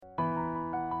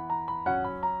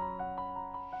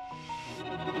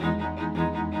Welcome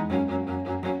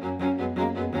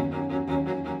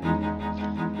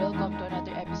to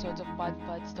another episode of Pod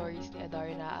Stories ni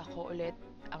Adarna. Ako ulit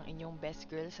ang inyong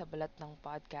best girl sa balat ng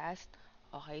podcast.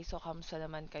 Okay, so kamusta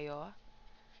naman kayo?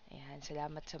 Ayan,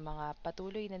 salamat sa mga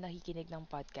patuloy na nakikinig ng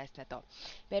podcast na to.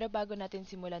 Pero bago natin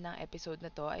simulan ng episode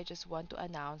na to, I just want to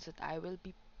announce that I will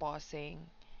be pausing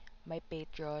my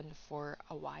Patreon for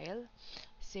a while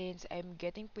since I'm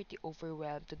getting pretty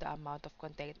overwhelmed to the amount of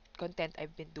content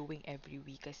I've been doing every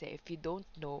week. Kasi if you don't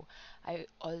know, I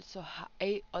also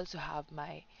have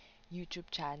my YouTube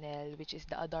channel, which is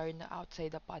the Adarna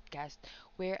Outside the Podcast,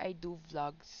 where I do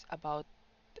vlogs about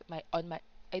my on my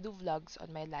I do vlogs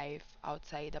on my life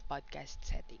outside the podcast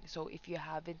setting. So if you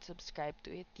haven't subscribed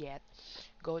to it yet,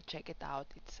 go check it out.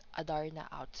 It's Adarna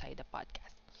Outside the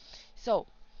Podcast. So,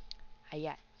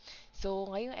 ayan. So,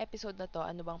 ngayong episode na to,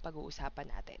 ano bang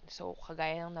pag-uusapan natin? So,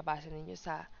 kagaya ng nabasa ninyo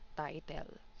sa title,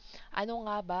 ano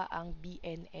nga ba ang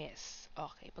BNS?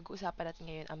 Okay, pag-uusapan natin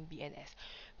ngayon ang BNS.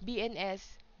 BNS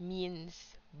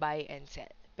means buy and sell.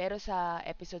 Pero sa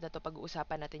episode na to,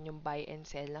 pag-uusapan natin yung buy and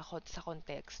sell na sa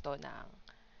konteksto ng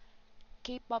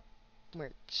K-pop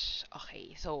merch.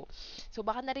 Okay, so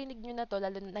baka narinig nyo na to,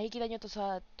 lalo nakikita nyo to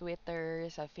sa Twitter,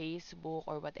 sa Facebook,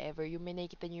 or whatever, yung may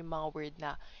nakikita nyo yung mga word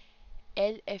na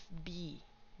LFB,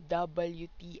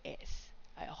 WTS,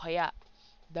 ay, o kaya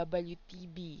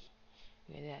WTB,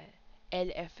 ganyan,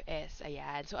 LFS,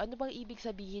 ayan. So, ano bang ibig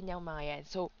sabihin niyang mga yan?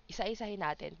 So, isa-isahin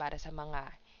natin para sa mga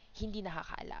hindi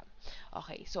nakakaalam.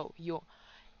 Okay, so, yung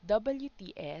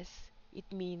WTS,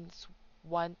 it means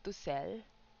want to sell.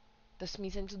 Tapos,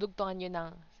 minsan sudugtungan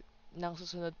nyo ng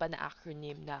susunod pa na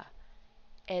acronym na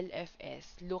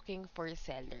LFS, looking for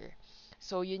seller.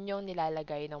 So, yun yung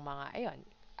nilalagay ng mga, ayun,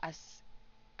 as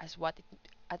as what it,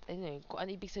 at ano yun, kung ano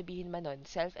ibig sabihin man nun,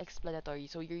 self-explanatory.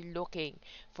 So, you're looking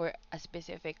for a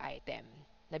specific item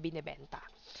na binebenta.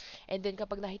 And then,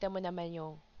 kapag nakita mo naman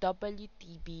yung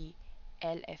WTB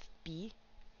LFP,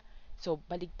 so,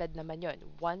 baligtad naman yon.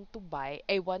 Want to buy,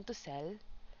 ay, want to sell,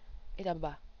 tama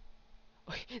ba?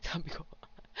 Uy, sabi ko.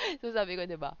 So, sabi ko,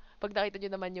 di ba? Pag nakita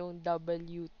nyo naman yung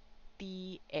WTS,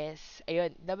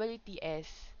 ayun, WTS,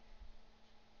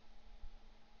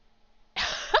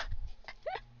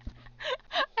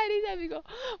 ano sabi ko?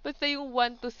 Basta yung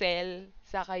want to sell,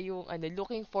 saka yung ano,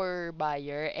 looking for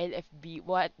buyer, LFB,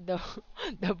 what the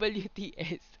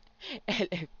WTS,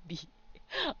 LFB.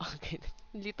 Okay.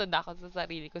 Lito na ako sa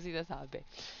sarili ko sinasabi.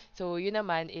 So, yun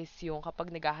naman is yung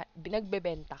kapag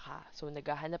nagbebenta ka. So,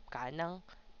 naghahanap ka ng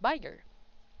buyer.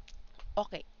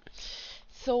 Okay.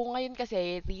 So, ngayon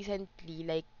kasi, recently,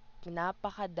 like,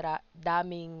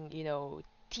 daming,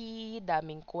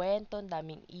 daming kwento,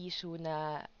 daming issue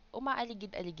na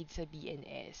umaaligid-aligid sa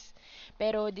BNS.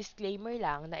 Pero disclaimer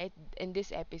lang na in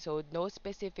this episode, no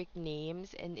specific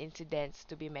names and incidents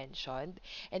to be mentioned.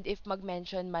 And if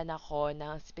mag-mention man ako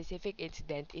ng specific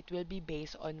incident, it will be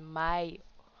based on my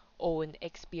own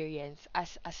experience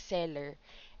as a seller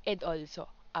and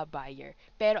also a buyer.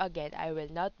 Pero again, I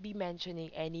will not be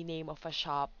mentioning any name of a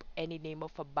shop, any name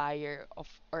of a buyer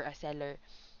or a seller.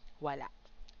 Wala.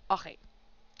 Okay.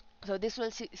 So this will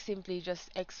simply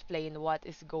just explain what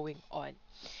is going on.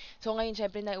 So ngayon,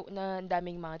 syempre, na ang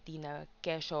daming mga tina,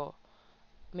 kesyo,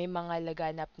 may mga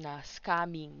laganap na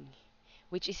scamming,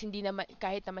 which is hindi naman,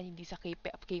 kahit naman hindi sa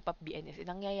K-pop BNS,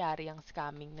 nangyayari ang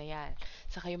scamming na yan.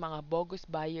 Saka yung mga bogus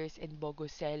buyers and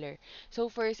bogus seller.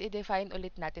 So first, i-define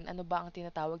ulit natin ano ba ang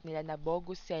tinatawag nila na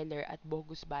bogus seller at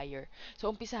bogus buyer. So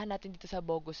umpisahan natin dito sa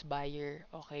bogus buyer,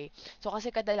 okay? So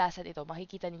kasi kadalasan ito,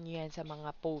 makikita ninyo yan sa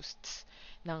mga posts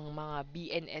ng mga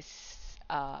BNS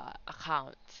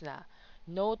accounts na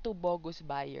no to bogus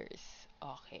buyers.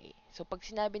 Okay. So, pag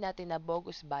sinabi natin na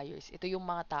bogus buyers, ito yung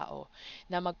mga tao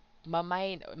na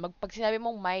pag sinabi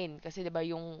mong mine, kasi 'di ba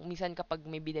yung minsan kapag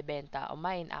may binebenta, o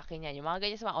mine, akin yan. Yung mga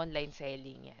ganyan sa mga online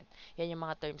selling yan. Yan yung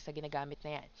mga terms na ginagamit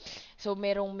na yan. So,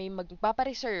 may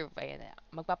magpapareserve, ayan na,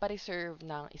 magpapareserve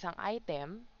ng isang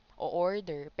item o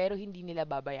order, pero hindi nila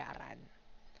babayaran.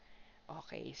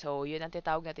 Okay, so yun ang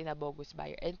tinatawag natin na bogus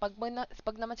buyer. And pag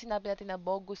naman sinabi natin na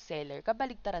bogus seller,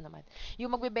 kabaligtaran naman.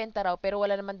 Yung magbebenta raw pero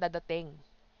wala naman dadating.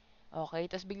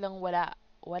 Okay, tapos biglang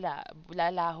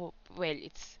lalaho. Well,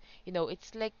 it's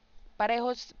like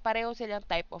pareho silang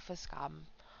type of a scam.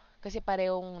 Kasi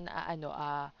parehong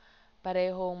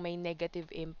may negative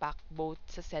impact both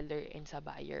sa seller and sa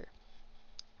buyer.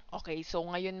 Okay, so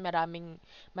ngayon maraming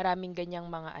ganyang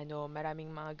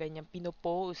maraming mga ganyang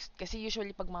pinopost. Kasi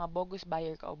usually pag mga bogus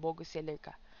buyer ka o bogus seller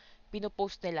ka,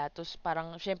 pinopost nila, tapos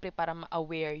parang syempre para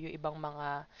ma-aware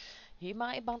yung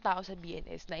mga ibang tao sa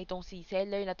BNS na itong si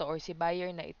seller na to or si buyer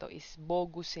na ito is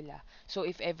bogus sila. So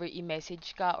if ever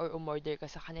i-message ka or umorder ka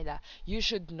sa kanila, you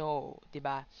should know, 'di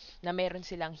ba? Na meron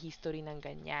silang history ng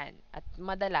ganyan. At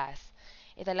madalas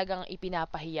talagang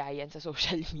ipinapahiya yan sa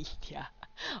social media.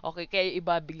 Okay, kaya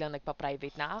iba biglang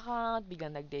nagpa-private na account,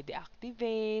 biglang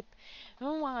nagde-deactivate.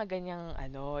 Yung mga ganyang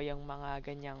yung mga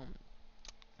ganyang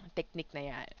technique na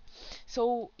yan.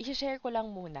 So, i-share ko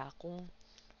lang muna kung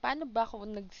paano ba ako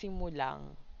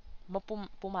nagsimulang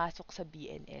pumasok sa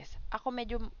BNS. Ako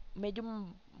medyo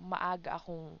maaga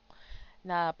akong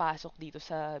napasok dito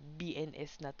sa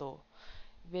BNS na to.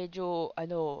 Medyo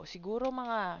siguro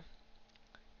mga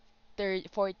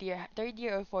third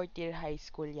year or fourth year high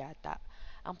school yata.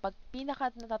 Ang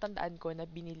pinaka natatandaan ko na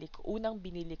unang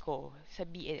binili ko sa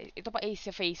BNS, ito pa ay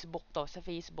sa Facebook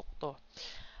to,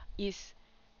 is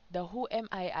the Who Am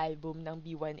I album ng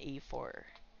B1A4.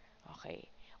 Okay.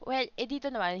 Well,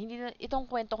 dito naman, hindi na, itong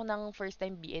kwento ko ng first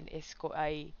time BNS ko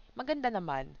ay maganda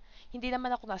naman. Hindi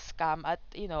naman ako na-scam at,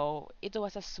 it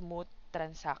was a smooth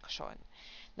transaction.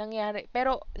 Nangyari,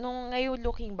 pero nung ngayon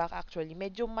looking back actually,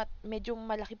 medyo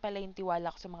malaki pala yung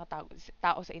tiwala ko sa mga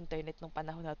tao sa internet nung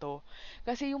panahon na to.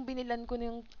 Kasi yung binilan ko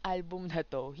ng album na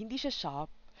to, hindi siya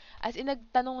shop. As in,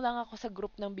 nagtanong lang ako sa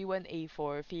group ng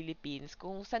B1A4 Philippines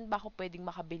kung saan ba ako pwedeng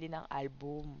makabili ng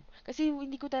album. Kasi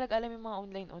hindi ko talaga alam yung mga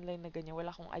online-online na ganyan.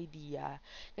 Wala akong idea.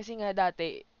 Kasi nga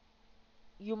dati,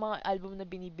 yung mga album na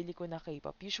binibili ko na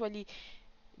K-pop, usually,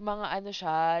 mga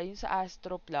siya, yung sa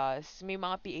Astro Plus, may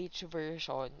mga PH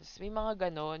versions. May mga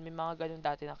ganon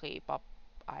dati na K-pop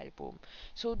album.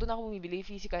 So, doon ako bumibili,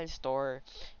 physical store.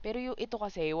 Pero yung ito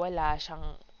kasi, wala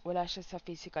siya sa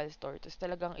physical store. Tapos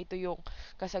talagang ito yung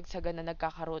kasagsagan na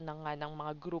nagkakaroon na nga ng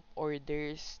mga group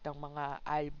orders ng mga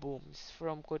albums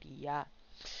from Korea.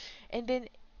 And then,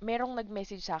 merong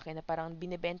nag-message sa akin na parang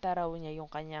binibenta raw niya yung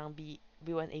kanyang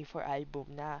B1A4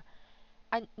 album na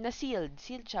sealed.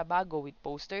 Sealed siya bago with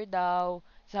poster daw.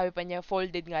 Sabi pa niya,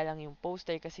 folded nga lang yung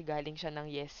poster kasi galing siya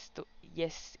ng Yes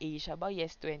Asia ba?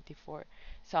 Yes 24.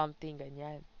 Something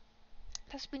ganyan.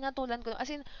 Tapos pinatulan ko,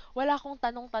 as in, wala akong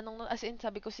tanong-tanong nun. As in,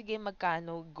 sabi ko, sige,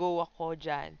 magkano? Go ako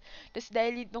dyan. Tapos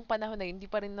dahil nung panahon na yun,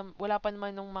 hindi pa rin, wala pa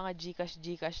naman nung mga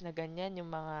Gcash na ganyan,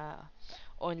 yung mga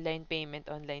online payment.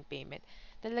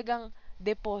 Talagang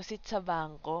deposit sa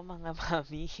bangko, mga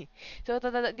mami. So,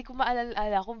 di ko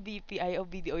maalala kung BPI o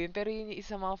BDO yun, pero yun yung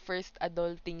isa mga first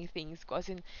adulting things ko. As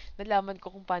in, nalaman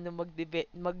ko kung paano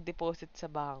mag-deposit sa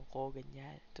bangko,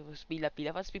 ganyan. Tapos,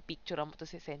 pila-pila, tapos pipicture mo,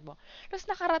 tapos send mo. Tapos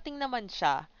nakarating naman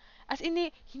siya. As in,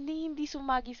 hindi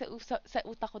sumagi sa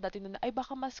utak ko dati noon, ay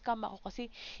baka mas scam ako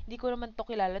kasi hindi ko naman to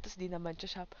kilala, tapos di naman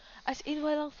siya shop. As in,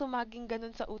 walang sumaging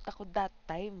ganun sa utak ko that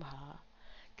time, ha.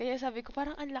 Kaya sabi ko,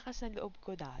 parang ang lakas ng loob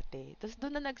ko dati. Tapos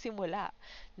doon na nagsimula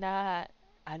na,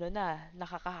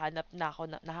 nakakahanap na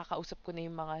ako, nakakausap ko na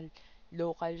yung mga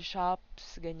local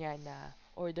shops, ganyan na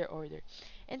order.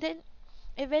 And then,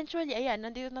 eventually, ayan,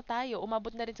 nandito na tayo.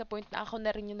 Umabot na rin sa point na ako na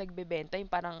rin yung nagbebenta.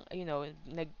 Yung parang,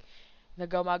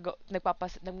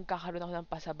 nagkakaroon ako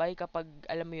ng pasabay kapag,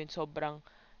 alam mo yun, sobrang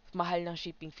mahal ng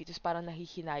shipping fee. Tapos parang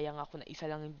nahihinayang ako na isa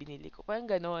lang yung binili ko. Parang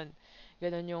ganon.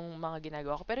 Ganon yung mga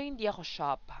ginagawa ko. Pero hindi ako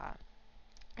shop, ha.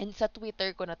 And sa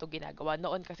Twitter ko na to ginagawa.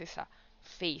 Noon kasi sa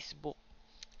Facebook.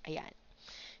 Ayan.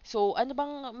 So, ano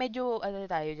bang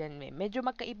tayo dyan, medyo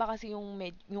magkaiba kasi yung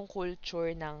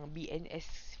culture ng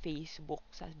BNS Facebook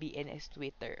sa BNS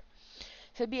Twitter.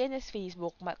 Sa BNS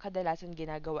Facebook, kadalasan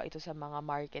ginagawa ito sa mga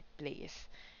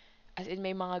marketplace. As in,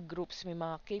 may mga groups, may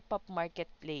mga K-pop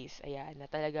marketplace, ayan, na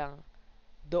talagang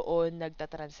doon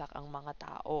nagtatransact ang mga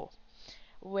tao.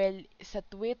 Well, sa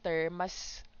Twitter,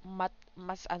 mas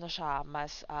siya,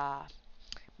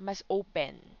 mas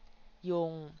open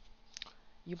yung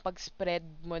pag-spread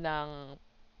mo ng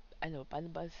paano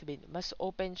ba sabihin, mas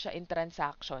open siya in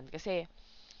transaction kasi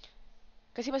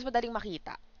mas madaling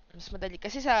makita. Mas madali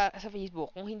kasi sa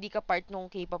Facebook, kung hindi ka part nung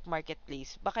K-pop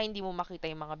marketplace, baka hindi mo makita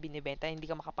yung mga binebenta, hindi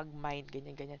ka makapag-mine,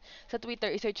 ganyan ganyan. Sa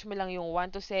Twitter, i-search mo lang yung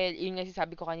want to sell, yun nga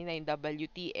sabi ko kanina, yung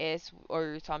WTS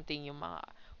or something, yung mga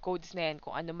codes na yan,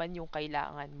 kung ano man yung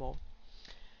kailangan mo.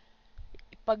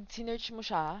 Pag sinearch mo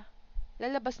siya,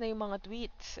 lalabas na yung mga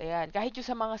tweets. Ayan. Kahit yung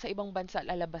sa ibang bansa,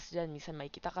 lalabas dyan. Minsan may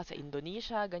kita ka sa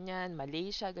Indonesia, ganyan,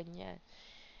 Malaysia, ganyan.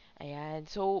 Ayan.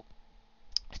 So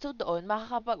doon,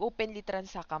 makakapag-openly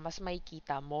transact ka, mas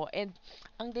makikita mo. And,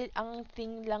 ang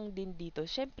thing lang din dito,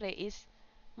 syempre is,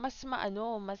 mas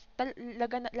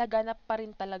laganap pa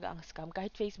rin talaga ang scam.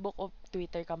 Kahit Facebook o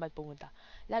Twitter ka man pumunta,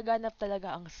 laganap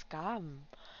talaga ang scam.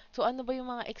 So, ano ba yung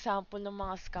mga example ng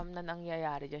mga scam na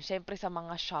nangyayari dyan? Syempre sa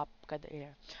mga shop.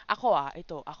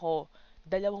 Ako,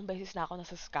 dalawang beses na ako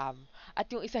nasa scam. At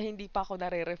yung isa hindi pa ako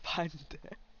nare-refund.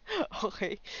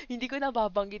 Okay? Hindi ko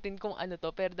nababanggitin kung ano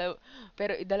to, pero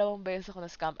dalawang beses ako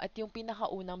na scam. At yung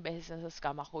pinakaunang beses na sa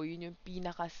scam ako, yun yung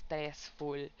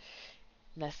pinaka-stressful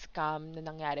na scam na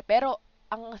nangyari. Pero,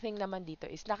 ang thing naman dito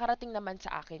is, nakarating naman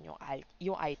sa akin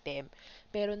yung item.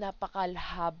 Pero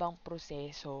napakahabang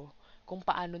proseso kung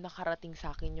paano nakarating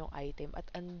sa akin yung item. At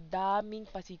ang daming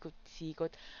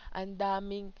pasikot-sikot, ang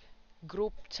daming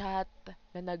group chat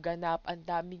na naganap, ang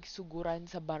daming suguran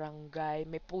sa barangay,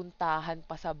 may puntahan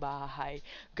pa sa bahay.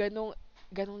 Ganong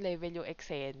level yung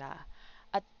eksena.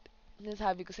 At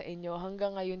nasabi ko sa inyo,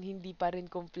 hanggang ngayon hindi pa rin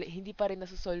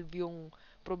nasosolve yung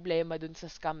problema dun sa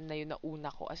scam na yun na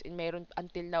una ko. As in, meron,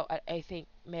 until now, I think,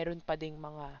 meron pa ding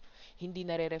mga hindi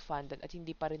nare-refundan at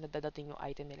hindi pa rin nadadating yung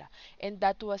item nila. And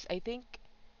that was, I think,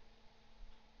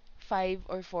 5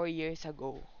 or 4 years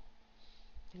ago.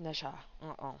 Yun na siya.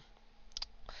 Oo.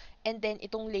 And then,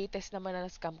 itong latest naman na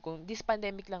scam ko, this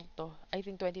pandemic lang to, I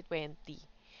think 2020.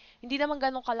 Hindi naman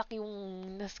ganun kalaki yung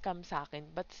na-scam sa akin,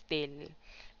 but still,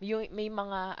 may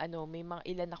mga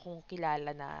ilan akong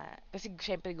kilala na, kasi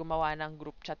syempre gumawa ng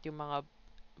group chat yung mga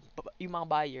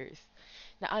buyers,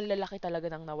 na ang lalaki talaga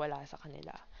nang nawala sa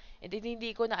kanila. And then,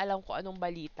 hindi ko na alam kung anong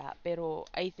balita, pero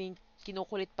I think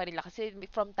kinukulit pa nila kasi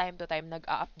from time to time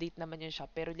nag-a-update naman yung shop,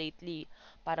 pero lately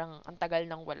parang ang tagal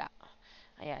nang wala.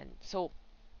 Ayan. So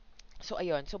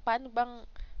ayun. So paano ba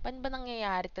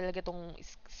nangyayari talaga tong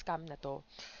scam na to?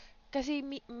 Kasi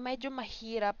medyo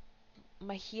mahirap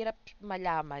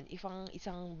malaman if ang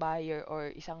isang buyer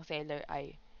or isang seller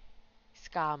ay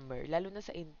scammer, lalo na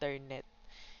sa internet.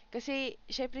 Kasi,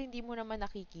 syempre, hindi mo naman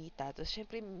nakikita. Tapos,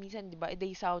 syempre, minsan, di ba,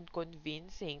 they sound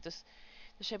convincing. Tapos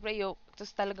syempre,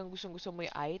 tapos talagang gustong-gusto mo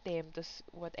yung item. Tapos,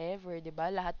 whatever, di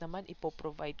ba? Lahat naman,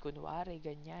 ipoprovide, kunwari,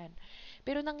 ganyan.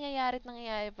 Pero, nangyayari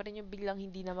pa rin yung biglang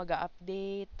hindi na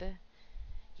mag-update.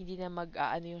 Hindi na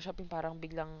ano yung shopping, parang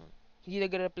biglang, hindi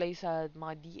nag-reply sa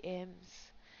mga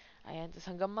DMs. Ayan, tapos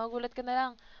hanggang magulat ka na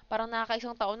lang. Parang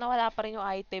nakakaisang taon na wala pa rin yung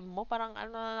item mo. Parang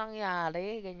ano na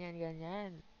nangyari, ganyan,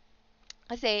 ganyan.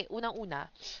 Kasi, unang-una,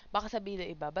 baka sabihin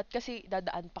ng iba, ba't kasi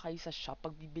dadaan pa kayo sa shop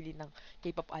pag bibili ng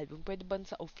K-pop album? Pwede ba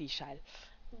sa official?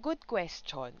 Good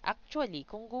question. Actually,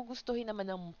 kung gugustuhin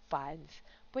naman ng fans,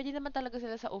 pwede naman talaga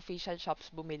sila sa official shops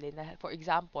bumili na, for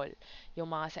example,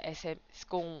 yung mga sa SM,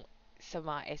 kung sa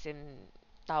mga SM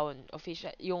Town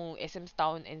official, yung SM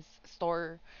Town and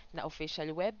Store na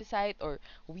official website or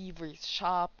Weaver's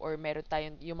shop or meron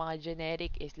tayong yung mga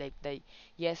generic is like the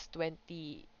Yes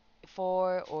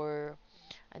 24 or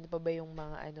ano pa ba yung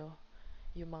mga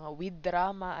yung mga with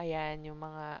drama, ayan, yung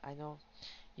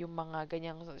mga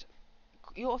ganyang,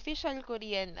 yung official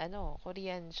Korean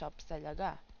shops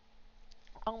talaga.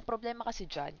 Ang problema kasi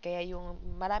dyan, kaya yung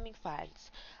maraming fans,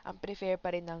 ang prefer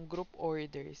pa rin ng group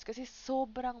orders kasi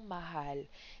sobrang mahal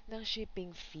ng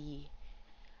shipping fee.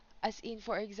 As in,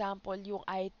 for example, yung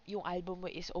album mo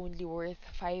is only worth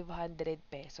 500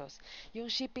 pesos. Yung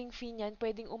shipping fee niyan,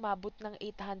 pwedeng umabot ng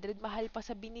 800, mahal pa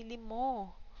sa binili mo.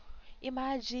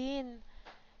 Imagine,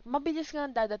 mabilis nga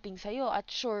dadating sa'yo at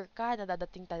sure ka na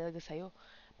dadating talaga sa'yo.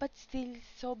 But still,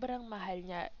 sobrang mahal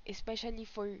niya, especially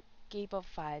for K-pop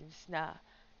fans na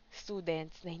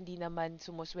students na hindi naman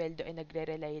sumusweldo ay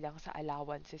nagre-rely lang sa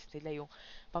allowances nila, yung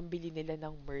pambili nila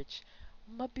ng merch.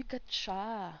 Mabigat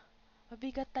siya.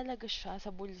 Mabigat talaga siya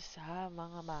sa bulsa,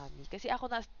 mga mami. Kasi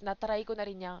ako na-try ko na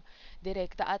rin yung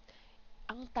direkta at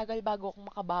ang tagal bago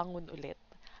akong makabangon ulit.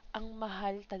 Ang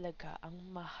mahal talaga, ang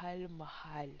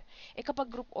mahal-mahal. Eh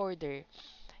kapag group order,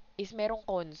 is merong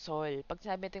console. Pag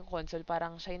sinabi natin console,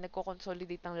 parang siya yung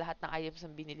nagko-consolidate ng lahat ng items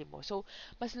na binili mo. So,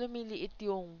 mas lumiliit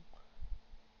yung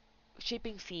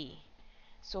shipping fee.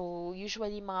 So,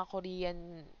 usually mga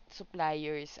Korean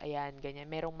suppliers, ayan,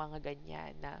 ganyan. Merong mga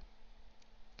ganyan na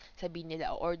sabihin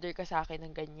nila, order ka sa akin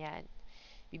ng ganyan.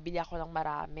 Bibili ako ng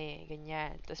marami,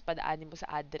 ganyan. Tapos padaanin mo sa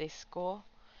address ko.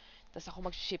 Tapos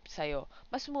ako mag-ship sa'yo.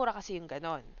 Mas mura kasi yung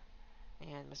ganon.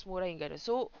 Ayan, mas mura yung ganon.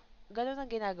 So, ganon ang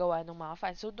ginagawa ng mga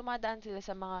fans. So, dumadaan sila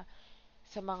sa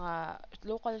mga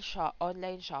local shop,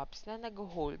 online shops na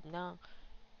nag-hold ng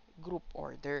group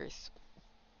orders.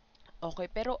 Okay,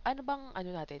 pero ano bang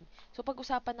natin? So,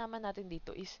 pag-usapan naman natin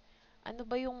dito is, ano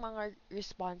ba yung mga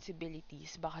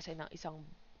responsibilities ba kasi ng isang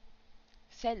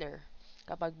seller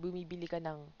kapag bumibili ka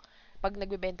pag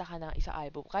nagbebenta ka ng isang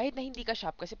album? Kahit na hindi ka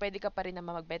shop, kasi pwede ka pa rin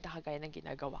naman magbenta kagaya ng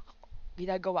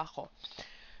ginagawa ko.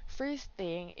 First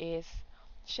thing is,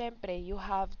 syempre, you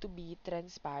have to be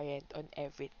transparent on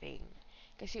everything.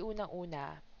 Kasi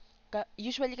unang-una,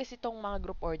 usually kasi itong mga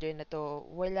group order na to,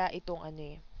 wala itong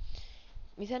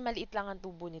minsan maliit lang ang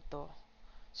tubo nito.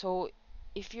 So,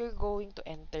 if you're going to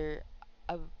enter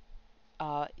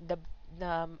a the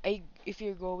if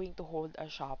you're going to hold a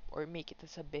shop or make it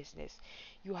as a business,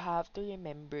 you have to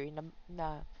remember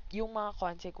na yung mga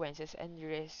consequences and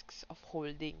risks of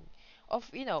holding,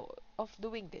 of, of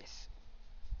doing this.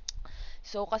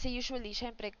 So, kasi usually,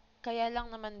 syempre, kaya lang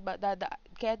naman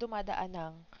kaya dumadaan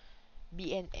ng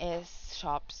BNS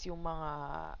shops yung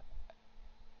mga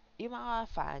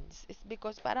fans is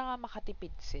because para nga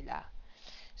makatipid sila.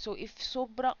 So, if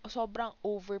sobrang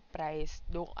overpriced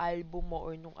nung album mo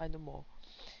or nung ano mo,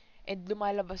 and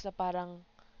lumalabas na parang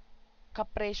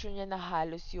kapresyo niya na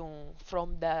halos yung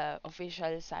from the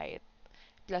official site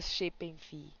plus shipping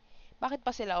fee, bakit pa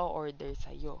sila o-order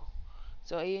sa'yo?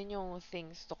 So, ayun yung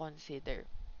things to consider.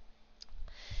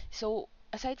 So,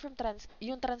 aside from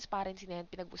yung transparency na yan,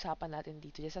 pinag-usapan natin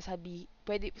dito,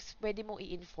 pwede mong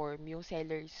i-inform yung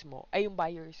sellers mo, ay yung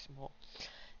buyers mo,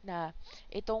 na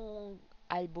itong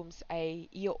albums ay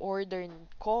i-order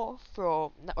ko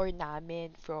or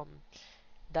namin from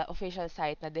the official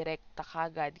site na direkta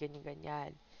kagad,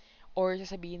 ganyan-ganyan. Or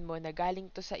sasabihin mo na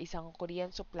galing to sa isang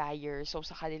Korean supplier, so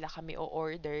sa kanila kami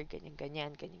o-order,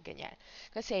 ganyan-ganyan, ganyan-ganyan.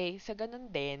 Kasi sa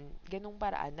ganun din, ganung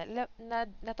paraan,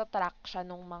 natatrack siya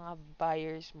nung mga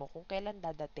buyers mo kung kailan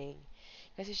dadating.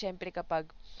 Kasi syempre kapag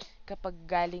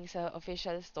galing sa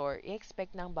official store,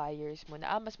 i-expect ng buyers mo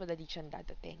na mas madali siyang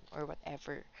dadating or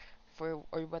whatever. Or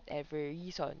whatever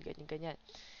reason, ganyan-ganyan.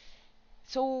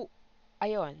 So,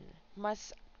 ayun, mas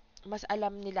mas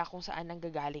alam nila kung saan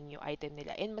nanggagaling yung item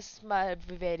nila and mas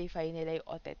ma-verify nila yung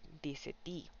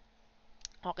authenticity.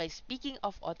 Okay, speaking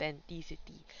of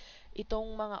authenticity,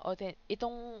 itong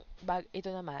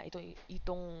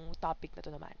topic na to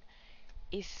naman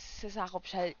is sasakop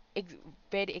siya,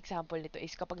 very example nito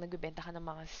is kapag nagbebenta ka ng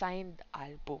mga signed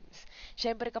albums.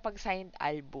 Syempre kapag signed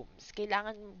albums,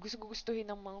 kailangan gustuhin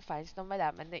ng mga fans na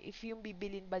malaman na if yung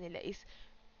bibilin ba nila is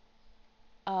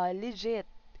legit,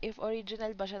 if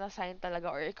original ba siya na sign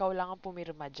talaga or ikaw lang ang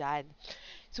pumirma dyan.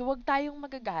 So, wag tayong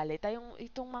magagalit, tayong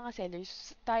mga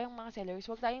sellers,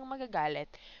 wag tayong magagalit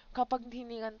kapag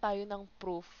hiningan tayo ng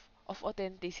proof of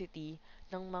authenticity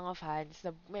ng mga fans na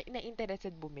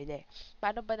interested bumili.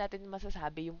 Paano ba natin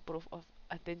masasabi yung proof of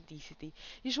authenticity?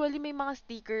 Usually, may mga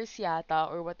stickers yata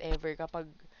or whatever kapag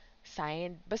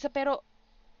signed. Basta pero,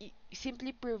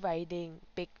 simply providing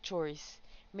pictures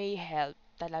may help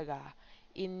talaga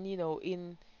in,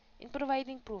 in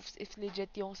providing proofs if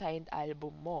legit yung signed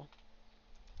album mo.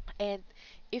 And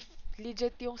if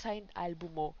legit yung signed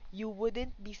album mo, you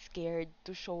wouldn't be scared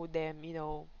to show them,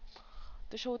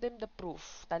 to show them the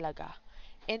proof talaga.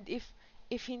 And if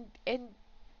and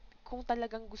kung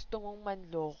talagang gusto mong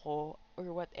manloko or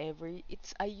whatever,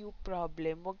 it's a you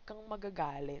problem. Huwag kang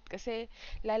magagalit. Kasi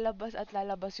lalabas at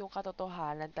lalabas yung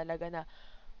katotohanan talaga na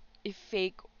if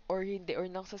fake or hindi, or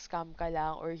nang sa scam ka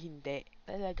lang or hindi.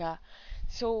 Talaga.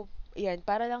 So, yan,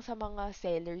 para lang sa mga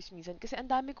sellers minsan. Kasi ang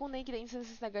dami kong nakikita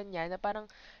instances na ganyan, na parang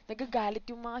nagagalit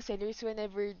yung mga sellers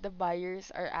whenever the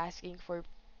buyers are asking for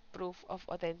proof of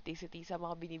authenticity sa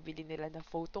mga binibili nila na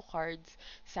photo cards,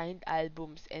 signed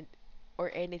albums,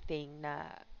 or anything na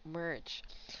merch.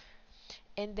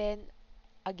 And then,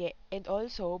 again, and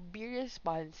also, be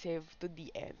responsive to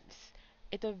DMs.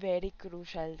 Ito, very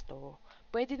crucial to.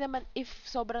 Pwede naman, if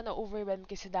sobrang na-overwhelm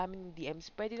kayo sa dami ng DMs,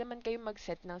 pwede naman kayo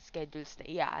mag-set ng schedules na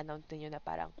i-announce nyo na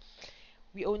parang,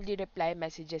 we only reply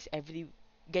messages every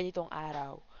ganitong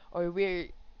araw. Or we're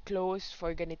closed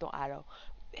for ganitong araw.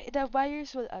 The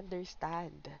buyers will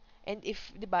understand. And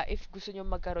if, di ba, if gusto nyo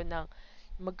magkaroon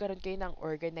kayo ng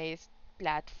organized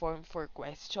platform for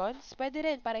questions, pwede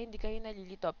rin para hindi kayo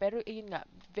nalilito. Pero yun nga,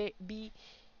 be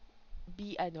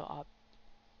ano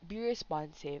be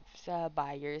responsive sa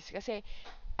buyers kasi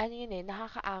ano yun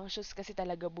nakaka-anxious kasi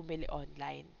talaga bumili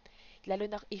online. Lalo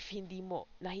na if hindi mo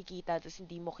nakikita tapos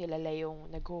hindi mo kilala yung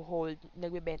nagho-hold,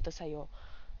 nagbebenta sa'yo,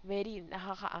 very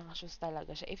nakaka-anxious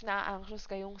talaga siya. If na-anxious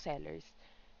kayong sellers,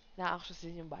 na-anxious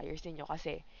din yung buyers ninyo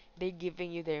kasi they're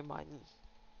giving you their money.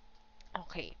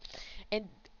 Okay. And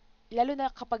lalo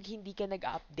na kapag hindi ka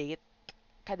nag-update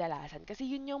kadalasan. Kasi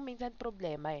yun yung minsan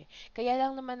problema eh. Kaya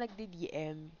lang naman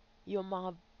nagdi-DM yung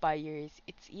mga buyers.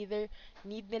 It's either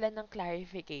need nila ng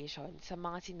clarification sa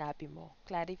mga sinabi mo.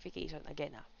 Clarification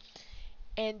again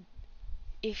And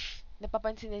if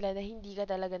napapansin nila na hindi ka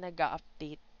talaga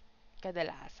nag-update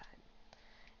kadalasan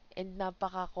and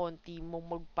napaka-konti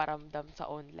mong magparamdam sa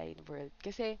online world.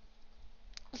 Kasi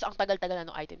so, ang tagal-tagal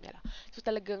na ng item nila. So,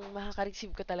 talagang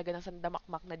makaka-receive ka talaga ng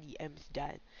sandamakmak na DMs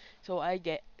dyan. So,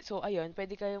 ayun,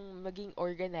 pwede kayong maging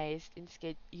organized in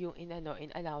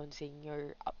announcing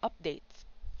your updates.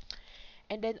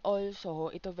 And then also,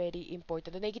 ito very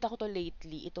important. Nakikita ko to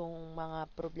lately, itong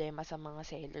mga problema sa mga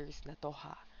sellers na to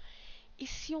ha.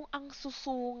 Is yung ang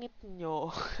susungit nyo.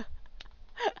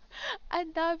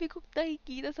 Ang dami kong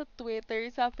nakikita sa Twitter,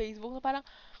 sa Facebook, na parang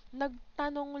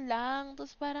nagtanong lang,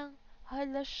 tapos parang,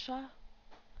 hala siya,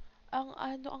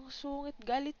 ang sungit,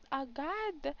 galit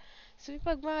agad. So,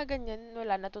 pag mga ganyan,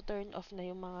 wala, na to turn off na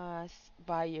yung mga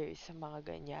buyers sa mga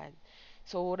ganyan.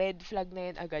 So, red flag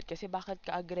na yun agad kasi bakit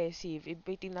ka aggressive?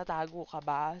 May tinatago ka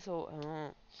ba? So,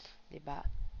 'di ba?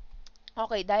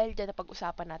 Okay, dahil diyan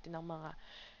napag-usapan natin ng mga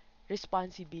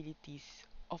responsibilities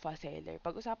of a seller.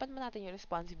 Pag-usapan mo natin yung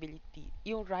responsibility,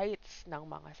 yung rights ng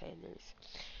mga sellers.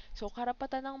 So,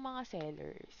 karapatan ng mga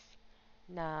sellers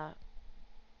na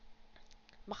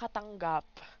makatanggap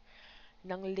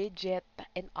ng legit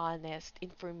and honest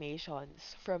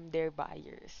informations from their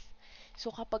buyers. So,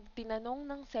 kapag tinanong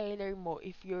ng seller mo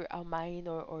if you're a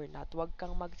minor or not, wag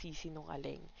kang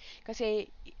magsisinungaling. Kasi,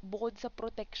 bukod sa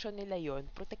protection nila yon,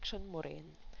 protection mo rin.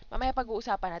 Mamaya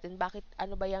pag-uusapan natin bakit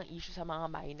ano ba yung issue sa mga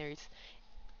minors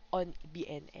on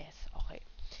BNS. Okay.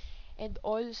 And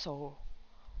also,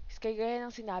 kagaya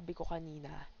ng sinabi ko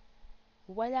kanina,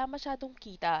 wala masyadong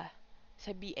kita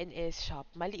sa BNS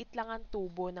shop. Maliit lang ang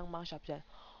tubo ng mga shop dyan.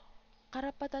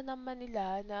 Karapatan naman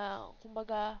nila na,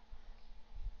 kumbaga,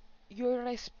 your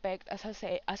respect as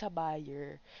a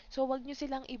buyer. So, wag nyo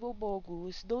silang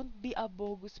ibobogus. Don't be a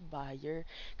bogus buyer.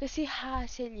 Kasi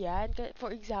hassle yan.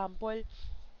 For example,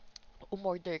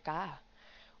 umorder ka.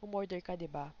 Umorder ka,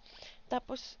 'di ba?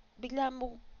 Tapos, bigla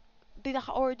mo,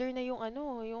 naka-order na yung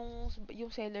ano,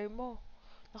 yung seller mo.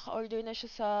 Naka-order na siya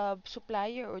sa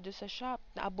supplier or do sa shop.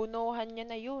 Naabunuhan niya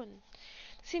na yun.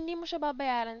 Kasi hindi mo siya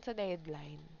babayaran sa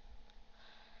deadline.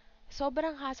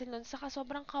 Sobrang hassle nun. Saka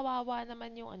sobrang kawawa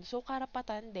naman yung ano. So,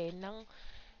 karapatan din ng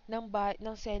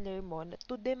seller mo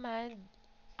to demand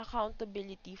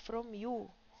accountability from you.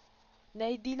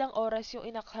 Na hindi lang oras yung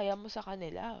inaksaya mo sa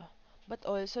kanila. But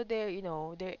also their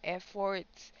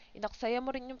efforts. Inaksaya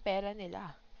mo rin yung pera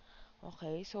nila.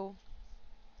 Okay? So,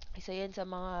 isa yan sa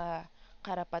mga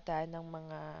karapatan ng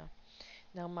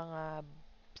mga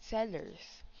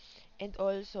sellers. And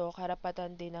also,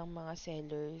 karapatan din ng mga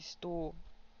sellers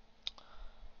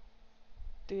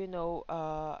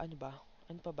ano ba?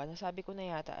 Ano pa ba? Nasabi ko na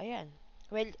yata. Ayan.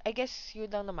 Well, I guess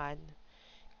yun lang naman.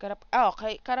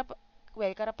 Okay.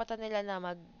 Karapatan nila na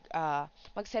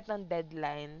mag-set ng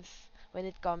deadlines when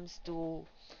it comes to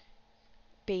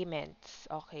payments.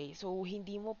 Okay. So,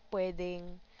 hindi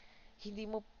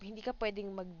ka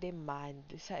pwedeng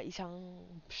mag-demand sa isang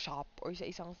shop or sa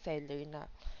isang seller na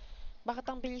bakit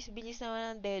ang bilis-bilis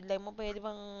naman ng deadline mo, pwede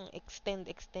bang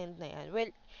extend na yan?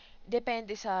 Well,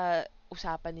 depende sa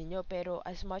usapan ninyo, pero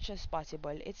as much as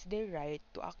possible, it's their right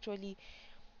to actually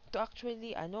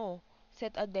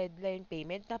set a deadline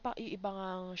payment. Yung iba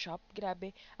ngang shop,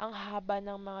 grabe, ang haba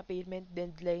ng mga payment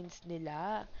deadlines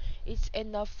nila. It's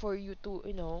enough for you to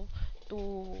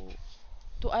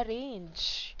to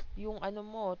arrange yung ano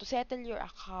mo, to settle your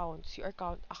accounts, your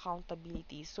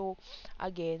accountability. So,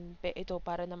 again, ito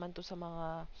para naman to sa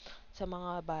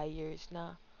mga buyers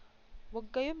na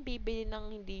wag kayong bibili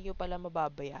ng hindi nyo pala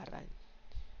mababayaran.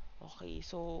 Okay,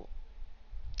 so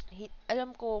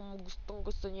alam ko gustong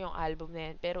gusto niyo yung album na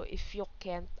yan, pero if you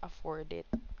can't afford it,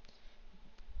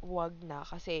 wag na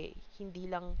kasi hindi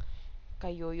lang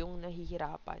kayo yung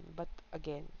nahihirapan, but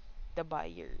again, the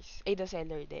buyers, the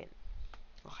seller din.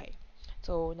 Okay.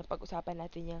 So, napag-usapan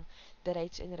natin yung the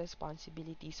rights and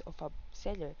responsibilities of a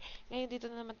seller. Ngayon, dito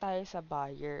na naman tayo sa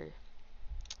buyer.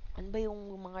 Ano ba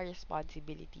yung mga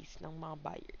responsibilities ng mga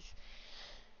buyers?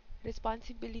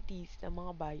 Responsibilities ng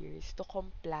mga buyers to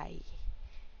comply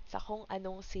sa kung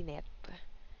anong sinet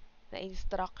na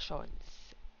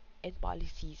instructions and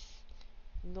policies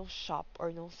ng shop or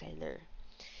ng seller.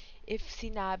 If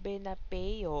sinabi na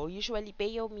payo, usually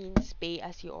payo means pay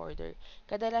as you order.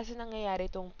 Kadalasan nangyayari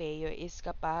itong payo is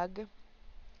kapag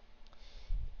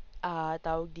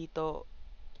tawag dito,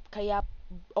 kaya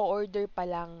o-order pa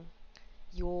lang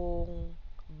yung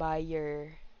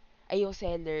buyer, ay yung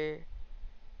seller,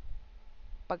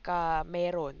 pagka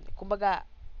meron. Kumbaga,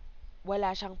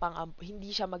 wala siyang hindi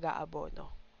siya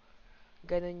mag-aabono.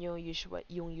 Ganun yung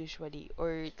usually.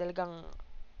 Or talagang,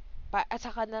 at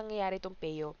saka nangyayari itong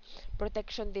payo,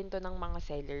 protection din to ng mga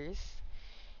sellers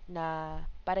na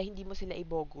para hindi mo sila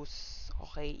i-bogus.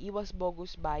 Okay? Iwas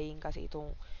bogus buying kasi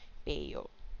itong payo.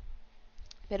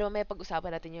 Pero may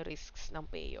pag-usapan natin yung risks ng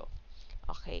payo.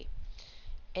 Okay.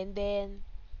 And then,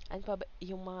 ano pa ba,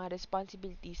 yung mga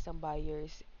responsibilities ng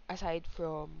buyers aside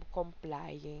from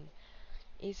complying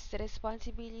is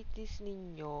responsibilities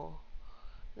ninyo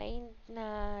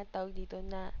na tawag dito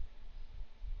na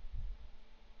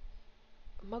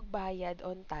magbayad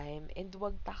on time and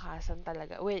wag takasan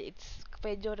talaga. Well, it's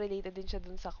medyo related din siya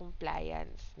dun sa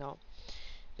compliance, no?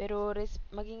 Pero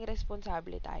maging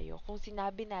responsable tayo. Kung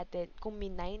sinabi natin, kung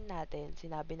minine natin,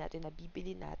 sinabi natin na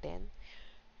bibili natin,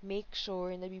 make sure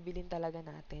na bibilin talaga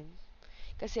natin.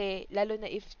 Kasi lalo na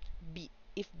if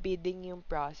bidding yung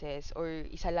process or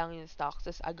isa lang yung stocks,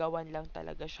 tas agawan lang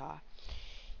talaga siya,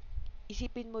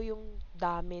 isipin mo yung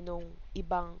dami nung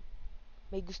ibang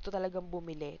may gusto talagang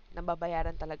bumili, na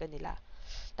babayaran talaga nila.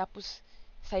 Tapos,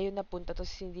 sa'yo napunta,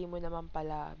 tapos hindi mo naman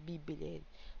pala bibilin.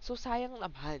 So, sayang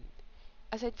naman.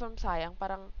 Aside from sayang,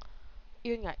 parang,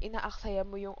 yun nga, inaaksaya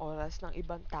mo yung oras ng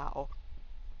ibang tao.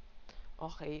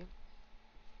 Okay?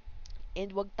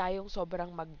 And wag tayong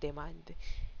sobrang mag-demand.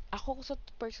 Ako, so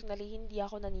personally, hindi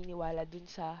ako naniniwala dun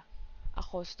sa a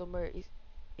customer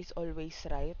is always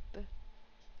right.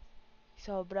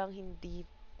 Sobrang hindi,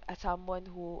 as someone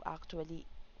who actually,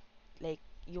 like,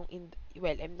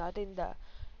 well, I'm not in the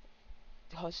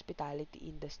hospitality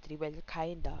industry. Well,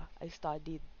 kinda. I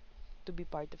studied to be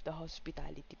part of the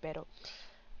hospitality. Pero,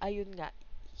 ayun nga,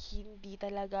 hindi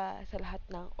talaga sa lahat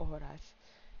ng oras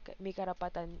may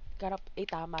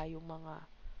tama yung mga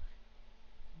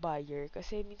buyer.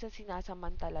 Kasi minsan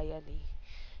sinasamantala yan eh.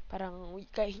 Parang,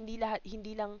 hindi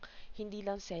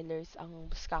lang sellers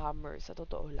ang scammer sa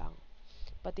totoo lang.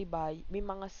 Pati may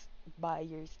mga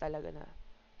buyers talaga na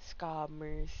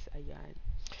scammers, ayan.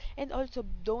 And also,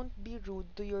 don't be rude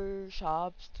to your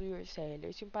shops, to your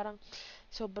sellers. Yung parang,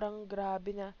 sobrang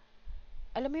grabe na,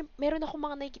 alam mo yung, meron ako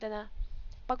mga nakikita na,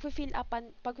 pag-fill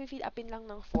upin lang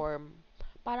ng form,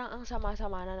 parang ang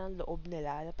sama-sama na ng loob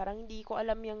nila. Parang hindi ko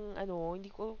alam yung, hindi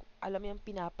ko alam yung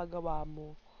pinapagawa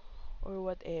mo or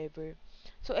whatever.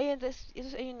 So, ayan,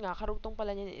 ayun nga, karugtong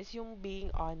pala niyan is yung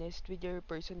being honest with your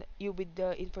with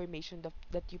the information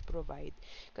that you provide.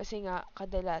 Kasi nga,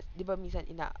 di ba minsan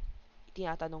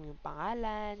tinatanong yung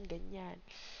pangalan, ganyan.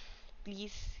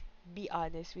 Please be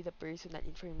honest with the personal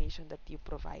information that you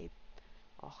provide.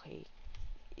 Okay.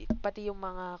 Pati yung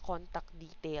mga contact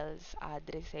details,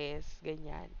 addresses,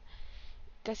 ganyan.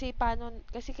 Kasi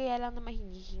kaya lang na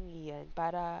mahingi-hingi yan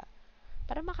para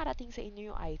makarating sa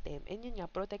inyo yung item. And yun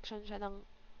nga, protection siya ng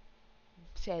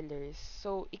sellers.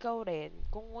 So,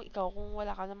 kung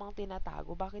wala ka namang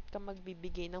tinatago, bakit ka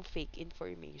magbibigay ng fake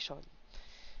information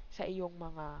sa iyong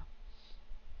mga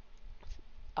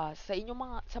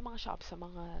sa mga shops, sa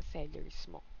mga sellers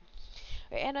mo.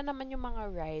 Eh, ano naman yung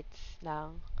mga rights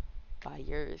ng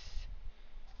buyers?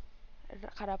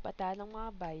 Karapatan ng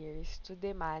mga buyers to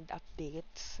demand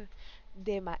updates,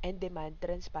 and demand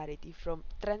transparency from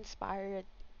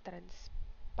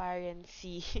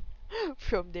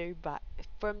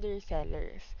their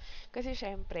sellers. Kasi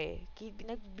syempre,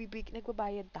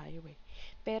 nagbabayad tayo eh.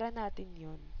 Pera natin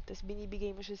yun. Tapos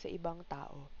binibigay mo siya sa ibang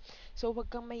tao. So, wag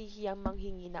kang mahihiyang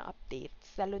manghingi ng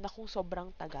updates, lalo na kung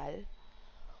sobrang tagal.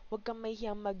 Wag kang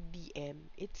mahihiyang mag-DM.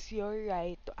 It's your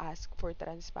right to ask for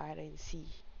transparency.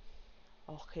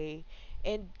 Okay?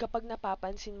 And kapag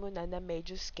napapansin mo na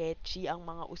medyo sketchy ang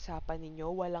mga usapan ninyo,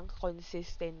 walang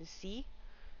consistency,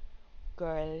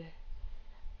 girl,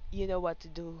 you know what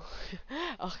to do.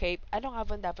 Okay? Ano nga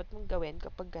ba dapat mong gawin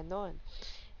kapag ganon?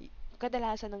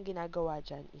 Kadalasan ng ginagawa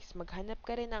dyan is maghanap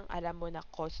ka rin ng alam mo na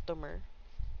customer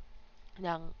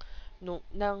ng nung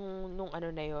ano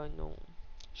na yon, nung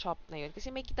shop na yon. Kasi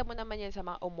may kita mo naman yan sa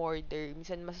mga umorder.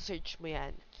 Minsan masasearch mo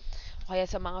yan. O kaya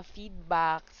sa mga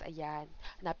feedbacks, ayan.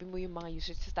 Hanapin mo yung mga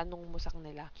users, tanong mo sa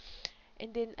kanila.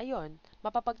 And then, ayun,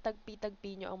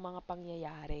 mapapagtagpi-tagpi nyo ang mga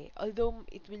pangyayari. Although,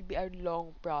 it will be a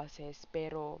long process,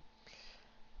 pero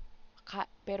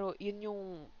yun yung,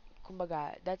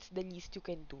 kumbaga, that's the least you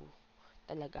can do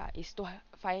talaga, is to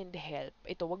find help.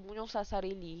 Ito, wag mo nyung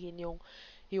sasarilihin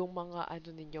yung mga,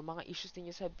 mga issues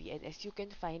ninyo sa BNS. You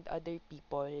can find other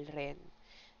people rin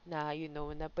na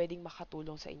na pwedeng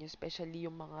makatulong sa inyo, especially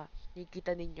yung mga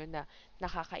nakikita ninyo na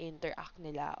nakaka-interact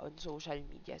nila on social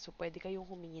media. So pwede kayong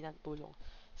humingi ng tulong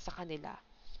sa kanila.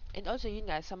 And also yun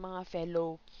nga sa mga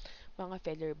fellow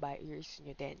buyers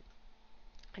nyo din.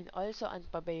 And also ano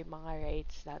pa ba yung mga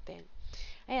rights natin?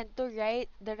 Ayan,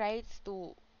 the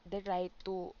right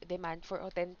to demand for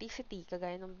authenticity,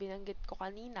 kagaya ng binanggit ko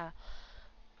kanina.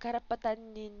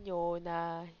 Karapatan ninyo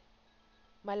na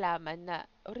malaman na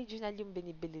original yung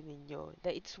binibili ninyo,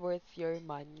 that it's worth your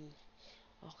money.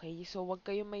 Okay, so wag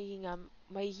kayong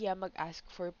mahihiya mag-ask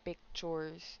for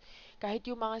pictures. Kahit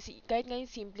nga yung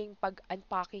simpleng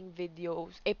packing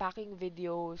videos,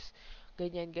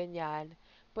 ganyan-ganyan,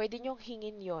 pwede nyong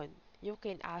hingin yon. You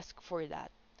can ask for that.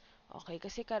 Okay,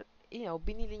 kasi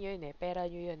binili nyo yun eh, pera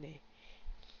nyo yun eh.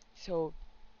 So,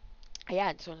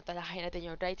 Ayan, so natalakay natin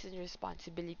yung rights and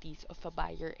responsibilities of a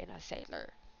buyer and a seller.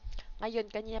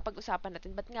 Ngayon, kanina pag-usapan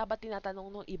natin, ba't nga ba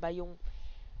tinatanong nung iba yung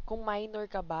kung minor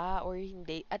ka ba or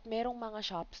hindi? At merong mga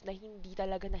shops na hindi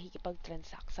talaga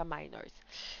nakikipag-transact sa minors.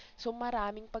 So,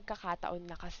 maraming pagkakataon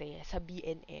na kasi sa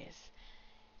BNS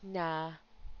na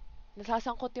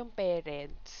nasasangkot yung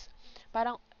parents.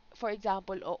 Parang, for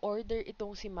example, o order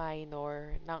itong si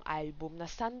minor ng album na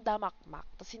Sanda Makmak,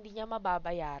 tapos hindi niya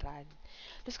mababayaran.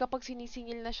 Tapos kapag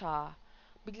sinisingil na siya,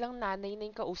 biglang nanay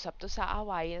na yung kausap, to sa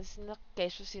awayan,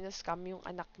 kesyo sinascam yung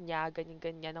anak niya,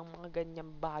 ganyan-ganyan, ng mga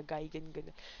ganyang bagay,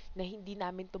 ganyan-ganyan, na hindi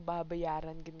namin to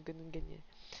babayaran, ganyan-ganyan.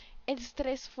 And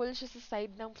stressful siya sa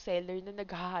side ng seller na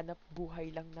naghahanap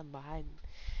buhay lang naman.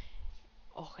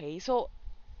 Okay, so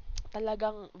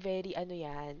talagang very ano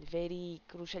yan, very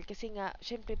crucial kasi nga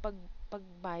syempre pag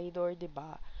minor, 'di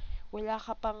ba? Wala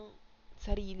ka pang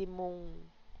sarili mong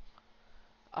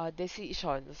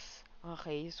decisions.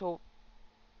 Okay? So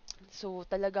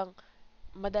talagang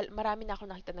marami na ako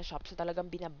nakita na shop so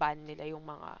talagang binaban nila yung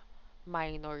mga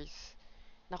minors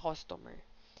na customer.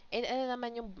 And ano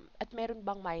naman yung at meron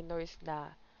bang minors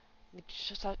na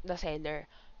na seller?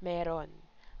 Meron.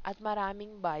 At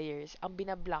maraming buyers ang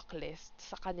bina-blacklist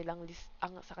sa kanilang list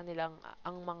sa kanilang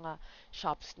ang mga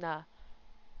shops na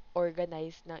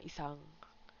organized ng isang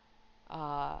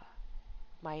uh,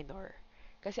 minor.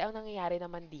 Kasi ang nangyayari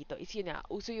naman dito is yun na,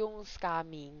 uso yung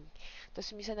scamming. Tapos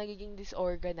minsan nagiging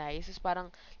disorganized. Tapos parang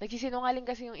nagsisinungaling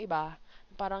kasi yung iba.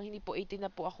 Parang hindi po 18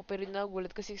 na po ako pero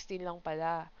nagulat ko 16 lang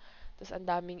pala. Tapos ang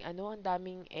daming ang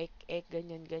daming ek,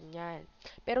 ganyan, ganyan.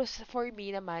 Pero for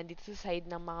me naman, dito sa side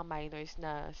ng mga minors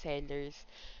na sellers,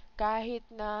 kahit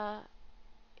na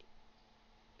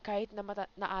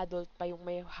na adult pa yung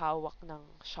may hawak ng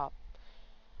shop,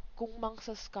 kung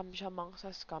mangsa-scam siya,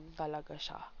 mangsa-scam talaga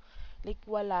siya. Like,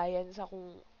 wala yan sa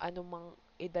kung ano mang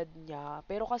edad niya.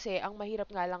 Pero kasi, ang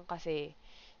mahirap nga lang kasi,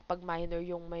 pag minor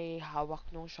yung may hawak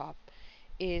ng shop,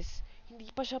 is, hindi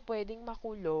pa siya pwedeng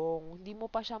makulong. Hindi mo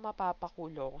pa siya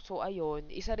mapapakulong. So, ayun,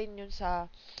 isa yun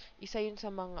sa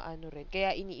mga ano rin.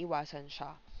 Kaya iniiwasan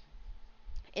siya.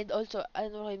 And also,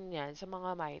 ano rin yan, sa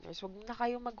mga minors, wag na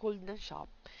kayong mag-hold ng shop.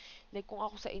 Like, kung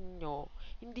ako sa inyo,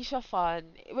 hindi siya fun.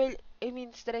 Well, I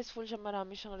mean, stressful siya,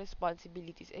 marami siyang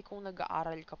responsibilities. Eh, kung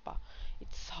nag-aaral ka pa,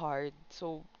 it's hard.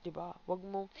 So, di ba, wag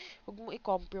mo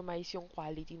i-compromise yung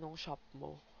quality ng shop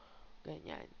mo.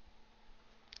 Ganyan.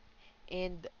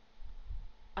 And,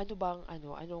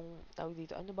 anong tawag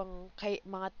dito, ano bang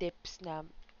mga tips na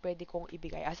pwede kong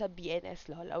ibigay as a BNS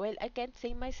Lola? Well, I can't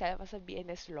say myself as a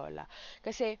BNS Lola.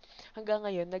 Kasi, hanggang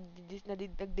ngayon,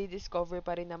 nagdi-discover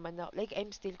pa rin naman na, like,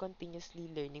 I'm still continuously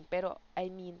learning. Pero,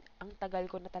 I mean, ang tagal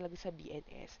ko na talaga sa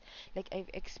BNS. Like, I've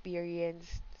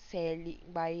experienced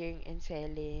buying and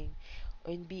selling,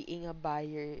 and being a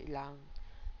buyer lang.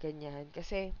 Ganyan.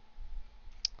 Kasi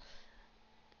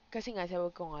nga, sabi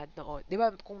ko nga noon, di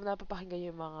ba, kung napapakinggan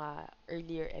yung mga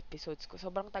earlier episodes ko,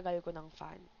 sobrang tagal ko ng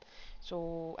fan. So,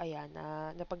 ayan,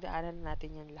 napagdaanan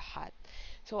natin yan lahat.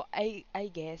 So, I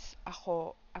guess,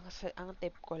 ang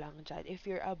tip ko lang dyan, if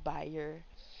you're a buyer,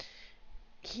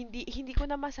 hindi ko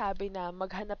na masabi na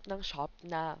maghanap ng shop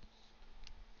na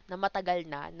matagal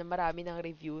na marami ng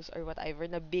reviews or whatever,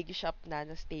 na big shop na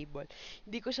stable.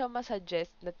 Hindi ko siya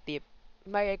masuggest na tip,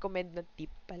 ma-recommend na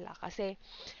tip pala. Kasi,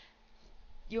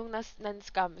 yung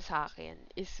nan-scam sa akin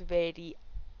is very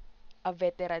a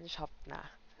veteran shop na.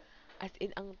 As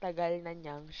in, ang tagal na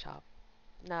niyang shop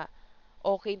na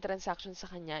okay yung transaction sa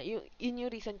kanya. Yun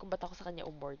yung reason kung ba't ako sa kanya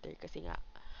umorder. Kasi nga,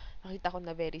 nakita ko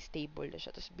na very stable na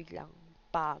siya. Tapos biglang,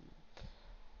 pam,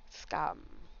 scam.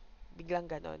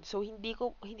 Biglang ganon. So, hindi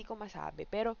ko masabi.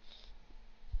 Pero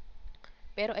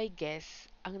I guess,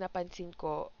 ang napansin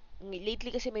ko,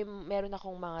 lately kasi meron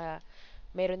akong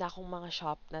mga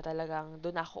shop na talagang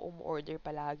doon ako umorder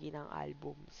palagi ng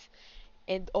albums.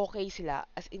 And okay sila.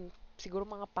 As in, siguro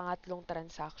mga pangatlong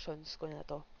transactions ko na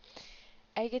to.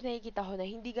 Ay, nakikita ko na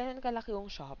hindi ganun kalaki yung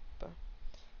shop.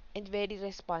 And very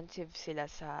responsive sila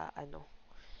sa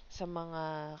mga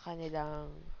kanilang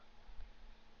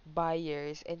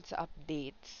buyers and sa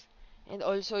updates. And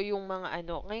also yung mga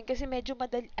ngayon kasi medyo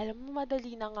madali, alam mo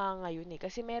madali na nga ngayon eh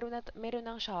kasi meron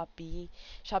ng Shopee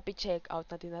checkout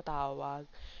na tinatawag.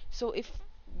 So if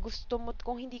gusto mo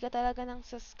kung hindi ka talaga nang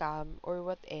sa scam or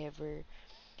whatever,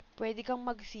 pwede kang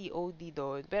mag-COD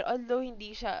doon. Pero although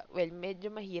hindi siya, well,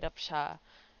 medyo mahirap siya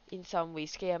in some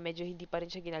ways kaya medyo hindi pa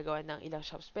rin siya ginagawa ng ilang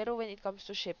shops. Pero when it comes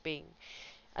to shipping,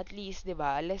 at least 'di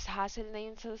ba, less hassle na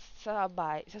yun sa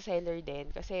seller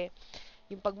din kasi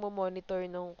yung pagmo-monitor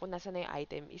nung kung nasa na yung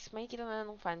item is makikita na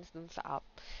ng fans dun sa app.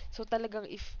 So talagang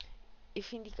if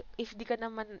if di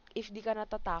ka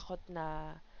natatakot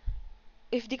na,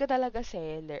 if di ka talaga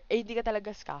seller, di ka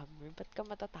talaga scammer, ba't ka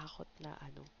matatakot na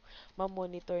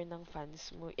ma-monitor ng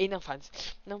fans mo, ng fans,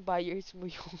 ng buyers mo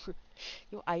yung,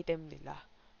 yung item nila,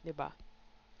 'di ba?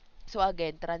 So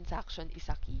again, transaction is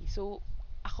a key. So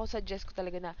ako suggest ko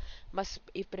talaga na mas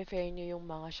i-prefer nyo yung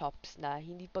mga shops na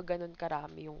hindi pa ganun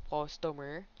karami yung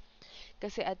customer.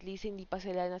 Kasi at least hindi pa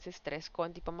sila nasi-stress,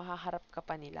 konti pa makaharap ka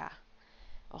pa nila.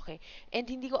 Okay. And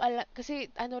hindi ko alam, kasi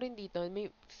ano rin dito,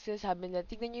 may sinasabi na,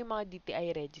 tignan nyo yung mga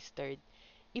DTI registered.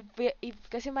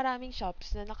 Kasi maraming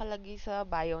shops na nakalagay sa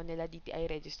bio nila DTI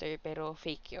registered, pero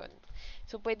fake yon.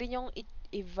 So, pwede nyong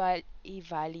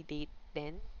i-validate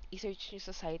din. I-search nyo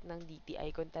sa site ng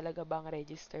DTI kung talaga bang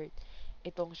registered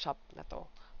itong shop na to.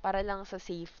 Para lang sa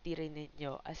safety rin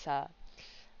ninyo as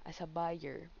a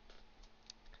buyer.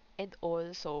 And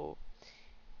also,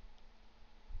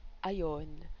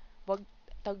 ayun, wag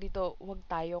tawag dito, wag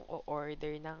tayong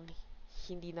o-order ng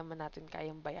hindi naman natin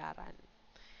kayang bayaran.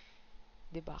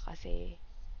 'Di ba? Kasi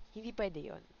hindi pwede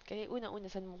 'yon. Kaya una-una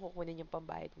saan mo kukunin yung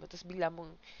pambayad mo? Tapos bigla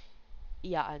mong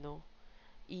iaano,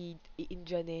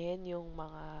 i-Indianin yung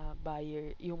mga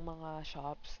buyer, yung mga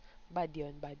shops. Bad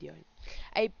yun, bad yun.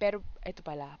 Ay, pero ito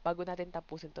pala, bago natin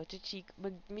tapusin to,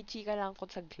 may chika lang ako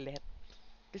saglit.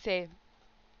 Kasi,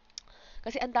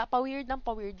 kasi pa-weird ng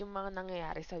pa-weird yung mga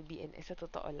nangyayari sa BNS sa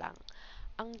totoo lang.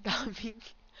 Ang daming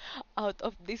out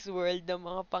of this world na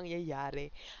mga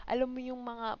pangyayari. Alam mo yung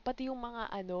mga, pati yung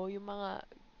mga yung mga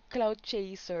cloud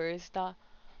chasers na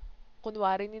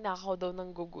kunwari ninakaw daw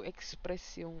ng Gogo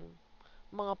Express yung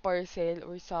mga parcel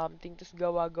or something, tapos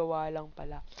gawa-gawa lang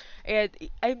pala. And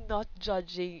I'm not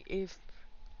judging if,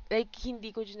 like,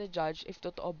 hindi ko judge if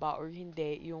totoo ba or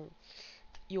hindi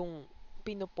yung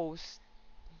pinopost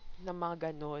na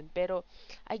mga ganun. Pero,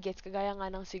 I guess, kagaya nga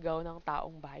ng sigaw ng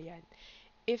taong bayan.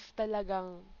 If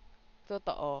talagang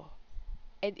totoo,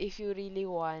 and if you really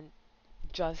want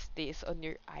justice on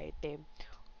your item,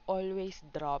 always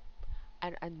drop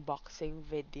an unboxing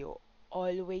video.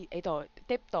 Always, ito,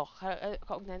 tip to,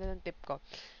 kaugnayan na ng tip ko.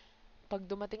 Pag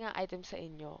dumating ang item sa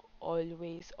inyo,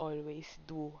 always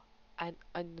do an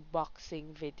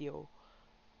unboxing video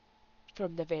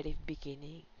from the very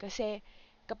beginning. Kasi,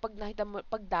 kapag nakita mo,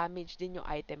 pag damage din yung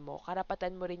item mo,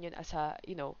 karapatan mo rin yun as a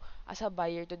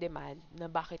buyer to demand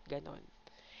na bakit ganon.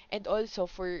 And also,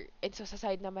 and so sa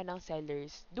side naman ng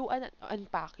sellers, do an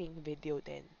unpacking video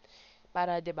din.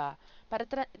 Para, 'di ba? Para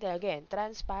again,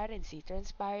 transparency.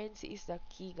 Transparency is the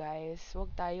key, guys.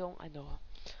 Huwag tayong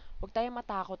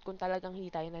matakot kung talagang hindi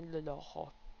tayo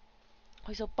nanloloko.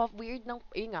 Okay, so pa-weird ng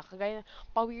nga kagaya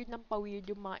pa-weird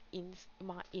yung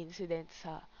mga incidents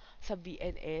sa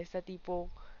BNS sa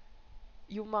tipong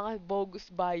yung mga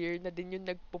bogus buyer na din yung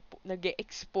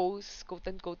nag-expose,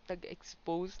 quote-unquote,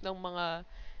 nag-expose ng mga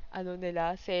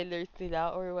nila, sellers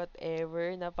nila or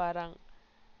whatever na parang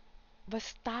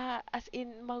basta, as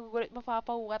in,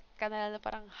 mapapawat ka na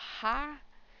parang, ha?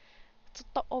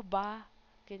 Totoo ba?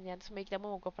 Ganyan. Tapos may kita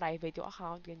mo magpa-private yung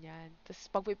account, ganyan.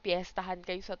 Tapos pagpipiestahan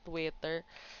kayo sa Twitter,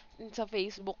 sa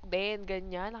Facebook din,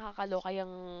 ganyan. Nakakaloka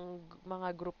yung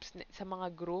mga groups, sa mga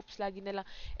groups. Lagi na lang,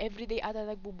 everyday ata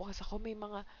nagbubukas ako, may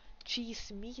mga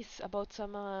chismis about sa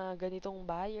mga ganitong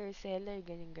buyer, seller,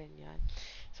 ganyan-ganyan.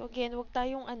 So again, wag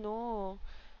tayong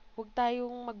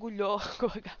magulo.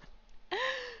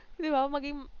 'Di ba?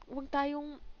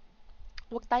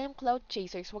 Wag tayong cloud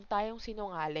chasers, wag tayong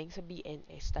sinungaling sa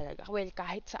BNS talaga. Well,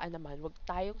 kahit saan naman, wag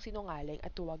tayong sinungaling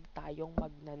at wag tayong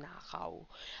magnanakaw.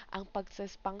 Ang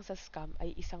sa scam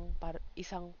ay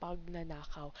isang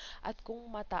pagnanakaw. At kung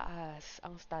mataas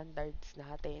ang standards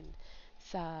natin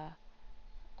sa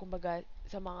kumbaga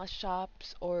sa mga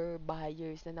shops or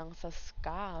buyers na nang sa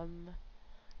scam,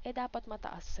 dapat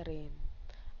mataas rin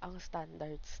ang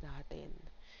standards natin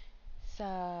sa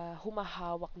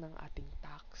humahawak ng ating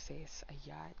taxes.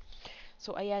 Ayan.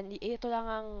 So, ayan, ito lang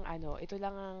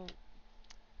ang,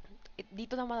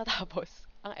 dito na matatapos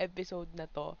ang episode na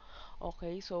to.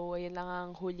 Okay, so, ayan lang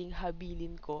ang huling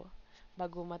habilin ko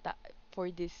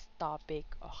for this topic.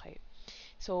 Okay.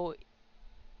 So,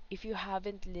 if you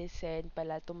haven't listened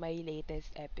pala to my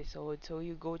latest episode, so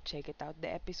you go check it out,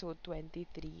 the episode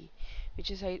 23,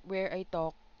 which is where I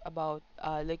talk about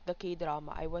like the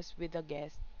K-drama. I was with a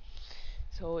guest.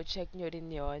 So, check nyo rin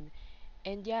yon.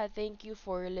 And yeah, thank you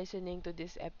for listening to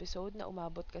this episode na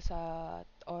umabot ka sa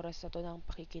oras na to ng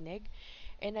pakikinig.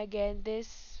 And again,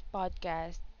 this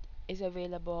podcast is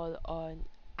available on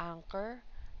Anchor,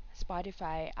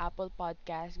 Spotify, Apple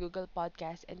Podcasts, Google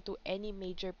Podcasts, and to any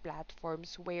major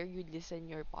platforms where you listen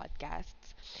your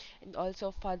podcasts. And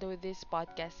also follow this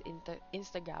podcast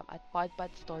Instagram at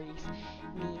Podpod Stories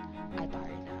ni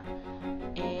Adarna.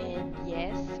 And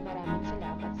yes, maraming